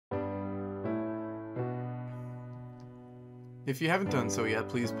If you haven't done so yet,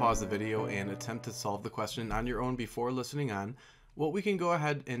 please pause the video and attempt to solve the question on your own before listening on. What we can go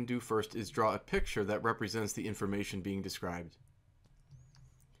ahead and do first is draw a picture that represents the information being described.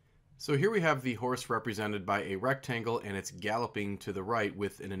 So here we have the horse represented by a rectangle, and it's galloping to the right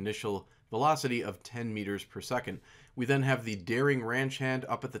with an initial velocity of 10 meters per second. We then have the daring ranch hand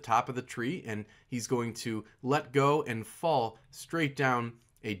up at the top of the tree, and he's going to let go and fall straight down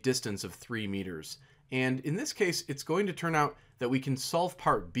a distance of 3 meters. And in this case, it's going to turn out that we can solve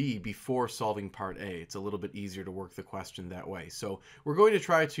part B before solving part A. It's a little bit easier to work the question that way. So we're going to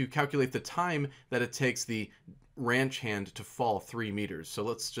try to calculate the time that it takes the ranch hand to fall 3 meters. So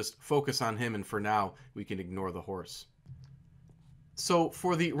let's just focus on him, and for now, we can ignore the horse. So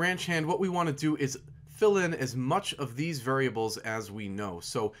for the ranch hand, what we want to do is fill in as much of these variables as we know.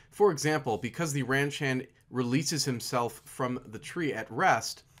 So for example, because the ranch hand releases himself from the tree at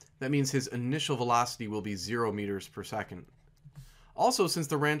rest, that means his initial velocity will be 0 meters per second. Also, since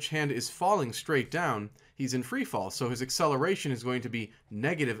the ranch hand is falling straight down, he's in free fall, so his acceleration is going to be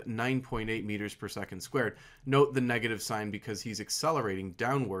negative 9.8 meters per second squared. Note the negative sign because he's accelerating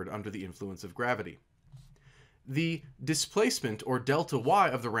downward under the influence of gravity. The displacement, or delta y,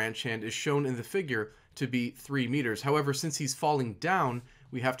 of the ranch hand is shown in the figure to be 3 meters. However, since he's falling down,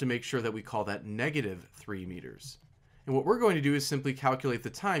 we have to make sure that we call that negative 3 meters. And what we're going to do is simply calculate the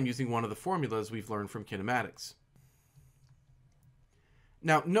time using one of the formulas we've learned from kinematics.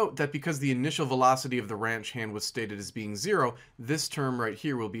 Now note that because the initial velocity of the ranch hand was stated as being 0, this term right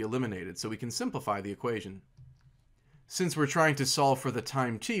here will be eliminated, so we can simplify the equation. Since we're trying to solve for the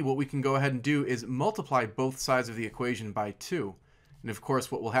time t, what we can go ahead and do is multiply both sides of the equation by 2. And of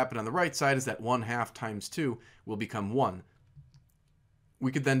course, what will happen on the right side is that 1/2 times 2 will become 1.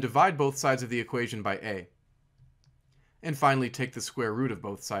 We could then divide both sides of the equation by a. And finally take the square root of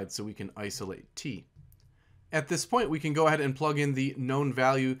both sides so we can isolate t. At this point, we can go ahead and plug in the known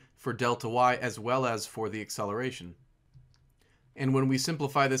value for delta y as well as for the acceleration. And when we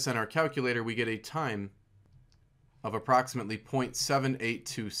simplify this in our calculator, we get a time of approximately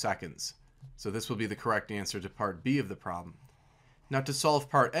 0.782 seconds. So this will be the correct answer to part B of the problem. Now to solve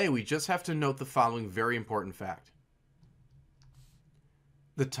part A, we just have to note the following very important fact.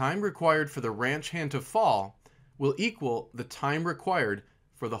 The time required for the ranch hand to fall will equal the time required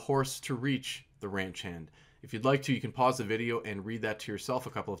for the horse to reach the ranch hand. If you'd like to, you can pause the video and read that to yourself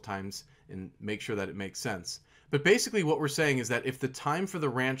a couple of times and make sure that it makes sense. But basically what we're saying is that if the time for the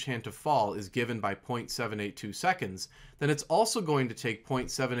ranch hand to fall is given by 0.782 seconds, then it's also going to take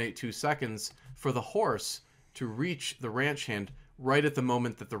 0.782 seconds for the horse to reach the ranch hand right at the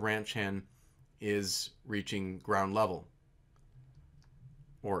moment that the ranch hand is reaching ground level.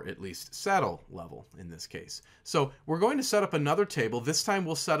 Or at least saddle level in this case. So we're going to set up another table. This time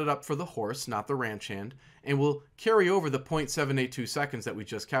we'll set it up for the horse, not the ranch hand, and we'll carry over the 0.782 seconds that we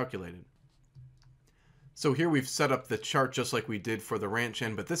just calculated. So here we've set up the chart just like we did for the ranch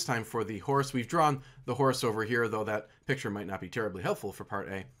hand, but this time for the horse. We've drawn the horse over here, though that picture might not be terribly helpful for part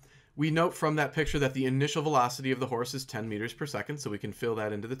A. We note from that picture that the initial velocity of the horse is 10 meters per second, so we can fill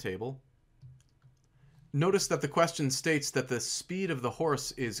that into the table. Notice that the question states that the speed of the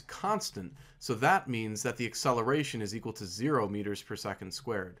horse is constant, so that means that the acceleration is equal to 0 meters per second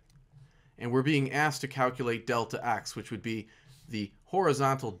squared. And we're being asked to calculate delta x, which would be the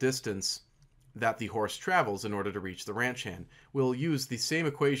horizontal distance that the horse travels in order to reach the ranch hand. We'll use the same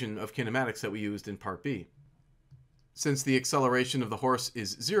equation of kinematics that we used in part B. Since the acceleration of the horse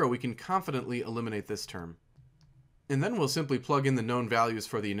is 0, we can confidently eliminate this term. And then we'll simply plug in the known values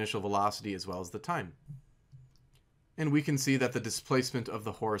for the initial velocity as well as the time. And we can see that the displacement of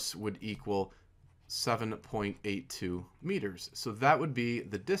the horse would equal 7.82 meters. So that would be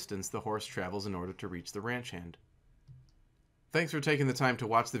the distance the horse travels in order to reach the ranch hand. Thanks for taking the time to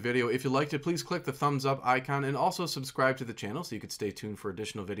watch the video. If you liked it, please click the thumbs up icon and also subscribe to the channel so you could stay tuned for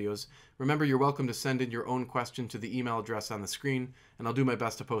additional videos. Remember, you're welcome to send in your own question to the email address on the screen, and I'll do my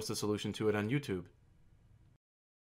best to post a solution to it on YouTube.